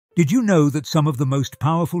Did you know that some of the most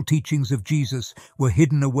powerful teachings of Jesus were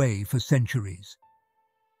hidden away for centuries?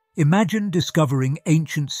 Imagine discovering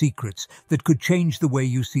ancient secrets that could change the way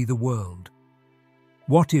you see the world.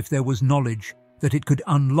 What if there was knowledge that it could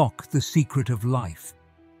unlock the secret of life?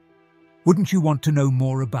 Wouldn't you want to know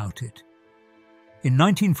more about it? In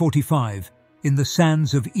 1945, in the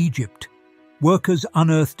sands of Egypt, workers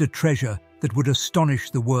unearthed a treasure that would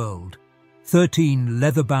astonish the world: 13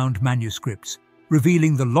 leather-bound manuscripts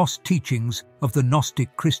revealing the lost teachings of the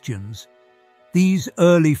Gnostic Christians. These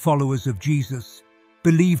early followers of Jesus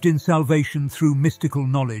believed in salvation through mystical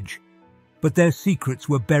knowledge, but their secrets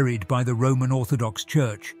were buried by the Roman Orthodox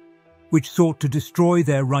Church, which sought to destroy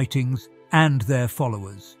their writings and their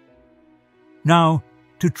followers. Now,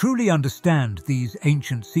 to truly understand these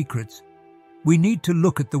ancient secrets, we need to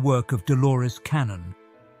look at the work of Dolores Cannon,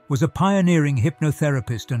 was a pioneering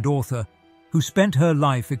hypnotherapist and author who spent her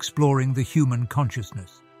life exploring the human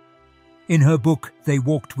consciousness. In her book, They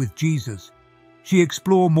Walked with Jesus, she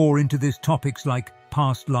explored more into these topics like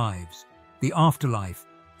past lives, the afterlife,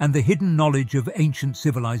 and the hidden knowledge of ancient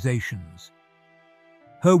civilizations.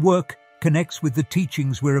 Her work connects with the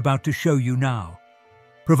teachings we're about to show you now,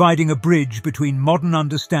 providing a bridge between modern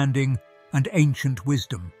understanding and ancient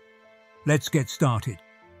wisdom. Let's get started.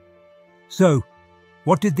 So,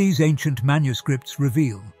 what did these ancient manuscripts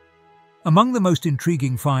reveal? Among the most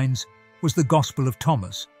intriguing finds was the Gospel of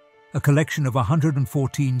Thomas, a collection of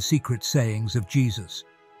 114 secret sayings of Jesus.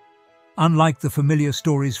 Unlike the familiar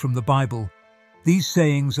stories from the Bible, these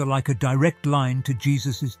sayings are like a direct line to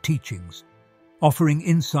Jesus' teachings, offering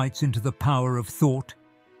insights into the power of thought,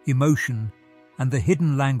 emotion, and the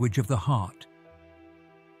hidden language of the heart.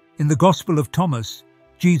 In the Gospel of Thomas,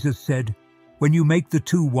 Jesus said, "When you make the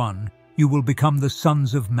two one, you will become the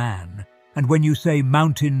sons of man, and when you say,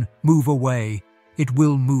 'Mountain, move away,' it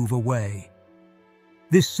will move away."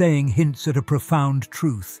 This saying hints at a profound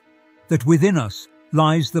truth, that within us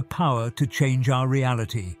lies the power to change our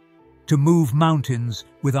reality, to move mountains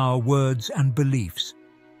with our words and beliefs.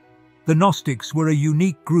 The Gnostics were a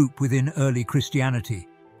unique group within early Christianity,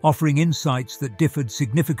 offering insights that differed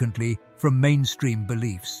significantly from mainstream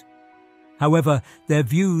beliefs. However, their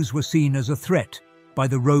views were seen as a threat by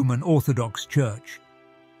the Roman Orthodox Church.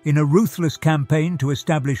 In a ruthless campaign to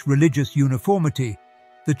establish religious uniformity,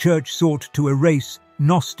 the Church sought to erase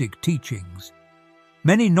Gnostic teachings.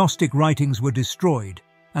 Many Gnostic writings were destroyed,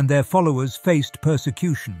 and their followers faced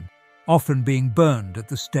persecution, often being burned at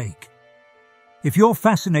the stake. If you're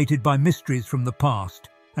fascinated by mysteries from the past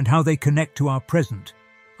and how they connect to our present,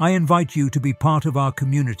 I invite you to be part of our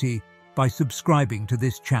community by subscribing to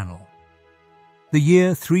this channel. The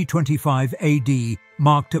year 325 AD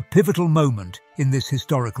marked a pivotal moment in this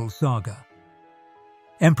historical saga.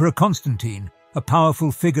 Emperor Constantine, a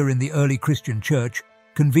powerful figure in the early Christian church,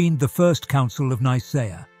 convened the First Council of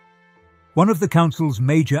Nicaea. One of the council's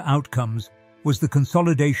major outcomes was the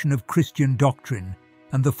consolidation of Christian doctrine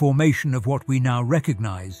and the formation of what we now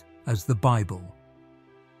recognize as the Bible.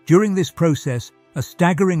 During this process, a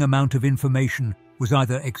staggering amount of information was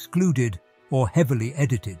either excluded or heavily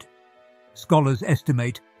edited. Scholars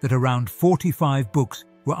estimate that around 45 books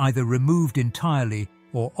were either removed entirely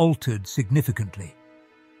or altered significantly.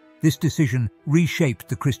 This decision reshaped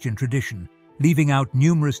the Christian tradition, leaving out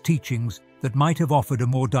numerous teachings that might have offered a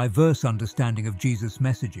more diverse understanding of Jesus'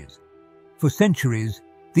 messages. For centuries,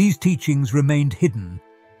 these teachings remained hidden,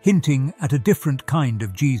 hinting at a different kind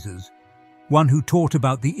of Jesus, one who taught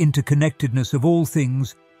about the interconnectedness of all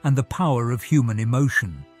things and the power of human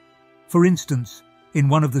emotion. For instance, in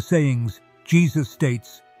one of the sayings, Jesus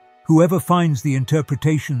states, "Whoever finds the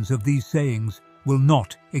interpretations of these sayings will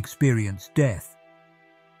not experience death."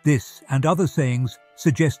 This and other sayings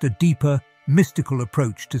suggest a deeper, mystical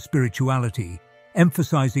approach to spirituality,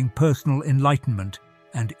 emphasizing personal enlightenment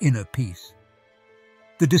and inner peace.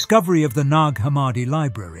 The discovery of the Nag Hammadi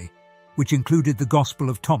library, which included the Gospel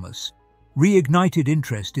of Thomas, reignited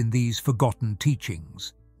interest in these forgotten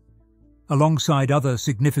teachings. Alongside other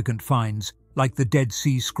significant finds like the Dead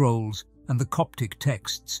Sea Scrolls and the Coptic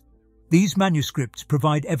texts, these manuscripts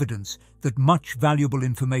provide evidence that much valuable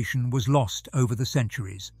information was lost over the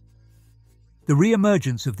centuries. The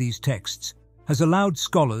reemergence of these texts has allowed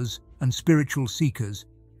scholars and spiritual seekers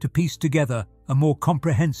to piece together a more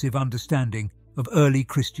comprehensive understanding of early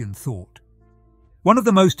Christian thought. One of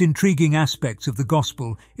the most intriguing aspects of the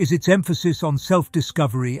Gospel is its emphasis on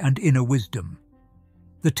self-discovery and inner wisdom.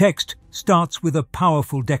 The text starts with a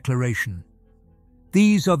powerful declaration.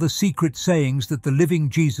 These are the secret sayings that the living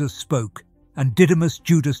Jesus spoke and Didymus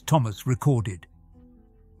Judas Thomas recorded.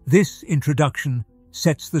 This introduction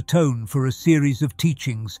sets the tone for a series of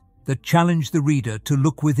teachings that challenge the reader to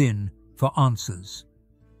look within for answers.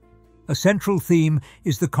 A central theme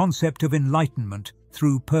is the concept of enlightenment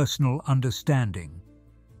through personal understanding.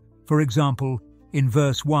 For example, in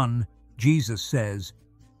verse 1, Jesus says,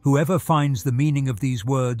 "Whoever finds the meaning of these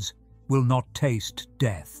words will not taste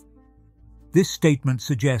death." This statement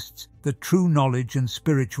suggests that true knowledge and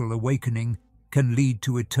spiritual awakening can lead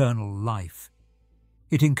to eternal life.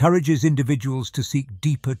 It encourages individuals to seek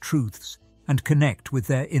deeper truths and connect with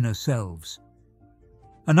their inner selves.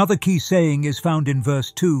 Another key saying is found in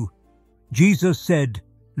verse 2. Jesus said,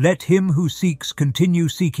 "Let him who seeks continue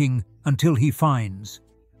seeking until he finds.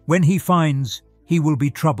 When he finds, he will be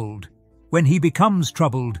troubled. When he becomes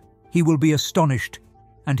troubled, he will be astonished,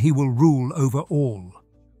 and he will rule over all."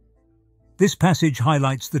 This passage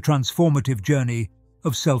highlights the transformative journey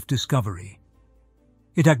of self-discovery.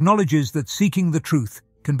 It acknowledges that seeking the truth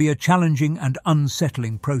can be a challenging and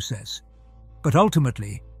unsettling process, but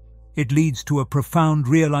ultimately, it leads to a profound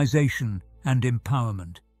realization and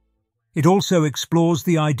empowerment. It also explores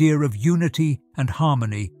the idea of unity and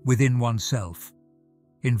harmony within oneself.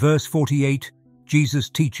 In verse 48, Jesus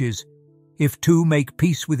teaches, "If two make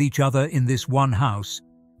peace with each other in this one house,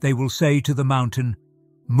 they will say to the mountain,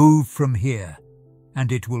 'Move from here,'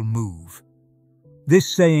 and it will move." This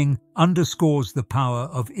saying underscores the power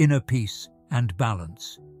of inner peace and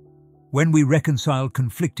balance. When we reconcile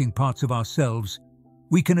conflicting parts of ourselves,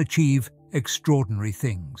 we can achieve extraordinary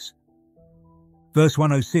things. Verse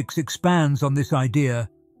 106 expands on this idea.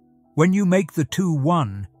 "When you make the two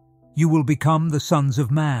one, you will become the sons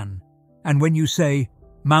of man. And when you say,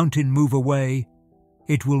 'Mountain, move away,'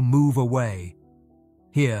 it will move away."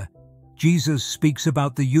 Here, Jesus speaks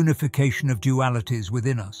about the unification of dualities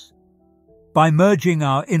within us. By merging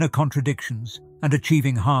our inner contradictions and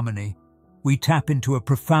achieving harmony, we tap into a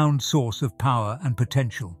profound source of power and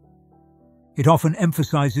potential. It often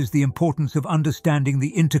emphasizes the importance of understanding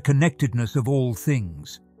the interconnectedness of all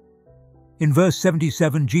things. In verse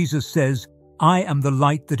 77, Jesus says, "I am the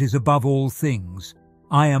light that is above all things.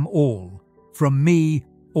 I am all. From me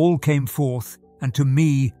all came forth, and to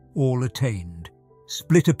me all attained.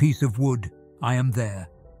 Split a piece of wood, I am there.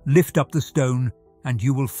 Lift up the stone, and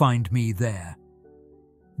you will find me there."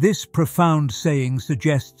 This profound saying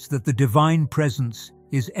suggests that the divine presence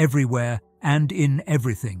is everywhere and in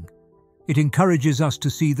everything. It encourages us to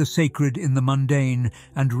see the sacred in the mundane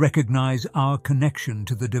and recognize our connection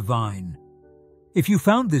to the divine. If you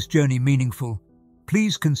found this journey meaningful,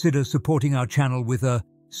 please consider supporting our channel with a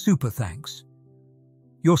super thanks.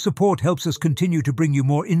 Your support helps us continue to bring you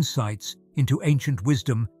more insights into ancient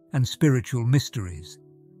wisdom and spiritual mysteries.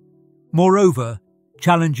 Moreover,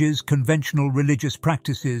 challenges conventional religious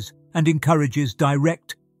practices and encourages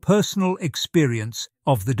direct, personal experience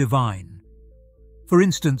of the divine. For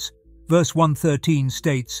instance, verse 113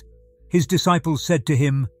 states, "His disciples said to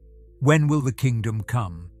him, 'When will the kingdom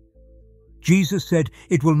come?' Jesus said,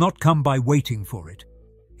 "It will not come by waiting for it.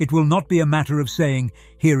 It will not be a matter of saying,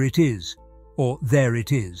 'Here it is,' or 'There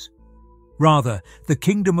it is.' Rather, the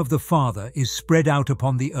kingdom of the Father is spread out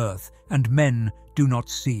upon the earth, and men do not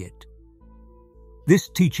see it." This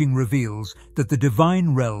teaching reveals that the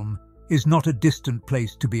divine realm is not a distant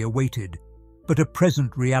place to be awaited, but a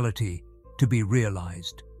present reality to be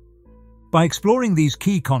realized. By exploring these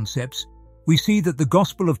key concepts, we see that the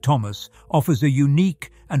Gospel of Thomas offers a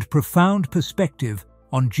unique and profound perspective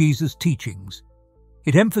on Jesus' teachings.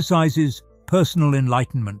 It emphasizes personal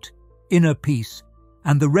enlightenment, inner peace,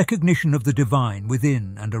 and the recognition of the divine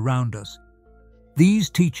within and around us. These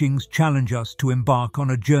teachings challenge us to embark on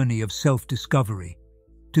a journey of self-discovery,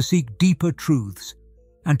 to seek deeper truths,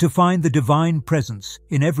 and to find the divine presence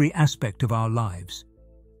in every aspect of our lives.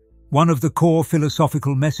 One of the core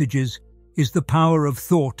philosophical messages is the power of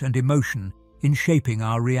thought and emotion in shaping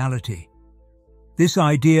our reality. This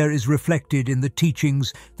idea is reflected in the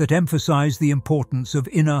teachings that emphasize the importance of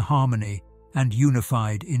inner harmony and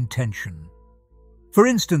unified intention. For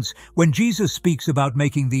instance, when Jesus speaks about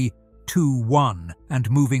making the two one and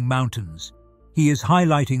moving mountains, he is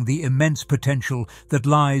highlighting the immense potential that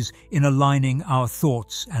lies in aligning our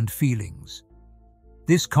thoughts and feelings.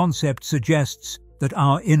 This concept suggests that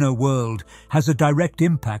our inner world has a direct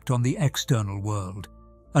impact on the external world,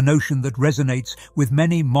 a notion that resonates with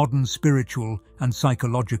many modern spiritual and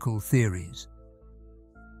psychological theories.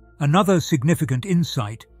 Another significant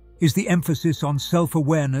insight is the emphasis on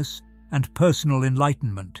self-awareness and personal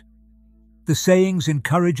enlightenment. The sayings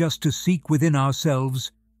encourage us to seek within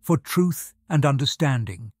ourselves for truth and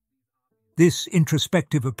understanding. This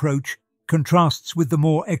introspective approach contrasts with the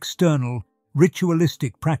more external,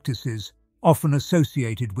 ritualistic practices often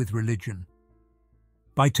associated with religion.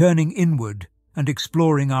 By turning inward, and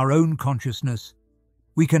exploring our own consciousness,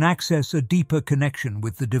 we can access a deeper connection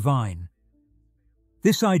with the divine.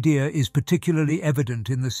 This idea is particularly evident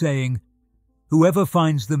in the saying, "Whoever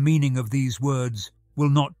finds the meaning of these words will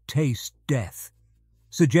not taste death,"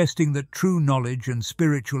 suggesting that true knowledge and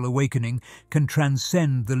spiritual awakening can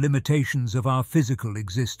transcend the limitations of our physical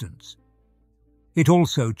existence. It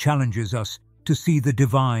also challenges us to see the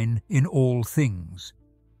divine in all things.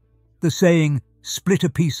 The saying, "Split a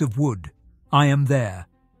piece of wood, I am there.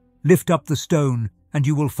 Lift up the stone, and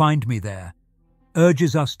you will find me there,"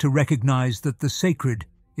 urges us to recognize that the sacred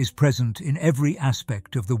is present in every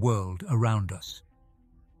aspect of the world around us.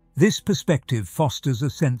 This perspective fosters a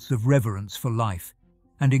sense of reverence for life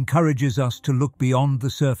and encourages us to look beyond the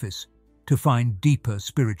surface to find deeper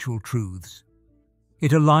spiritual truths.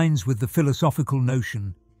 It aligns with the philosophical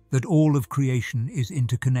notion that all of creation is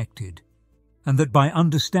interconnected, and that by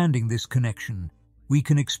understanding this connection, we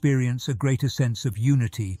can experience a greater sense of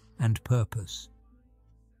unity and purpose.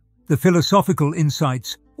 The philosophical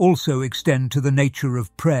insights also extend to the nature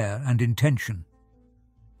of prayer and intention.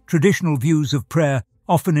 Traditional views of prayer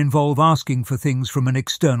often involve asking for things from an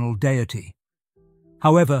external deity.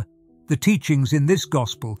 However, the teachings in this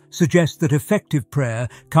gospel suggest that effective prayer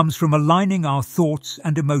comes from aligning our thoughts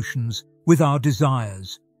and emotions with our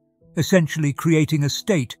desires, essentially creating a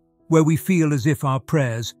state where we feel as if our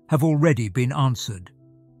prayers have already been answered.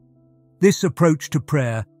 This approach to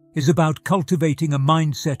prayer is about cultivating a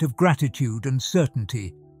mindset of gratitude and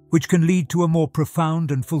certainty, which can lead to a more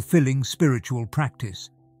profound and fulfilling spiritual practice.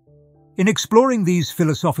 In exploring these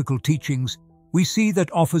philosophical teachings, we see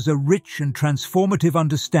that offers a rich and transformative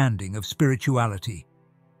understanding of spirituality.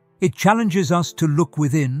 It challenges us to look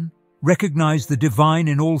within, recognize the divine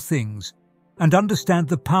in all things, and understand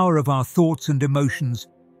the power of our thoughts and emotions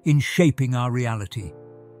in shaping our reality.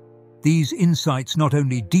 These insights not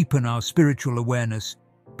only deepen our spiritual awareness,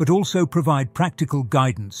 but also provide practical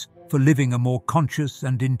guidance for living a more conscious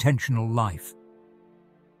and intentional life.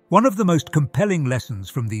 One of the most compelling lessons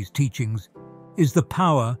from these teachings is the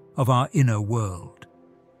power of our inner world.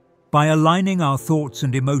 By aligning our thoughts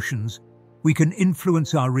and emotions, we can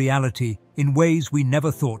influence our reality in ways we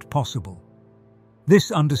never thought possible.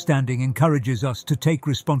 This understanding encourages us to take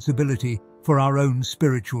responsibility for our own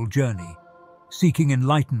spiritual journey, seeking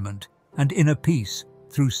enlightenment and inner peace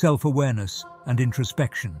through self-awareness and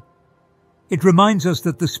introspection. It reminds us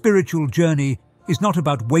that the spiritual journey is not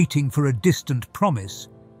about waiting for a distant promise,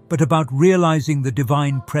 but about realizing the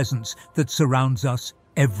divine presence that surrounds us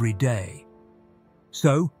every day.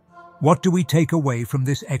 So, what do we take away from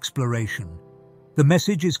this exploration? The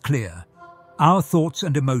message is clear. Our thoughts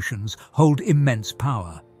and emotions hold immense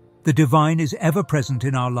power. The divine is ever present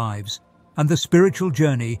in our lives, and the spiritual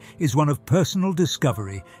journey is one of personal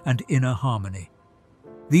discovery and inner harmony.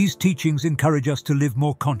 These teachings encourage us to live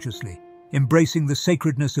more consciously, embracing the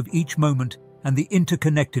sacredness of each moment and the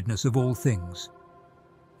interconnectedness of all things.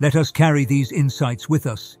 Let us carry these insights with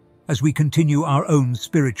us as we continue our own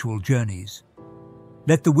spiritual journeys.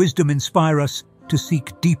 Let the wisdom inspire us to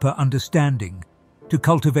seek deeper understanding, to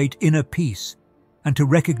cultivate inner peace, and to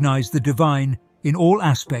recognize the divine in all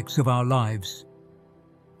aspects of our lives.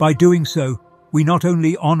 By doing so, we not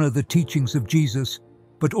only honor the teachings of Jesus,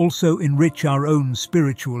 but also enrich our own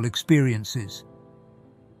spiritual experiences.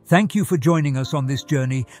 Thank you for joining us on this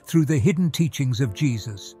journey through the hidden teachings of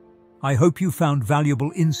Jesus. I hope you found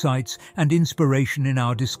valuable insights and inspiration in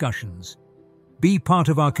our discussions. Be part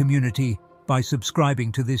of our community by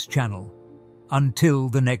subscribing to this channel. Until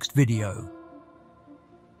the next video.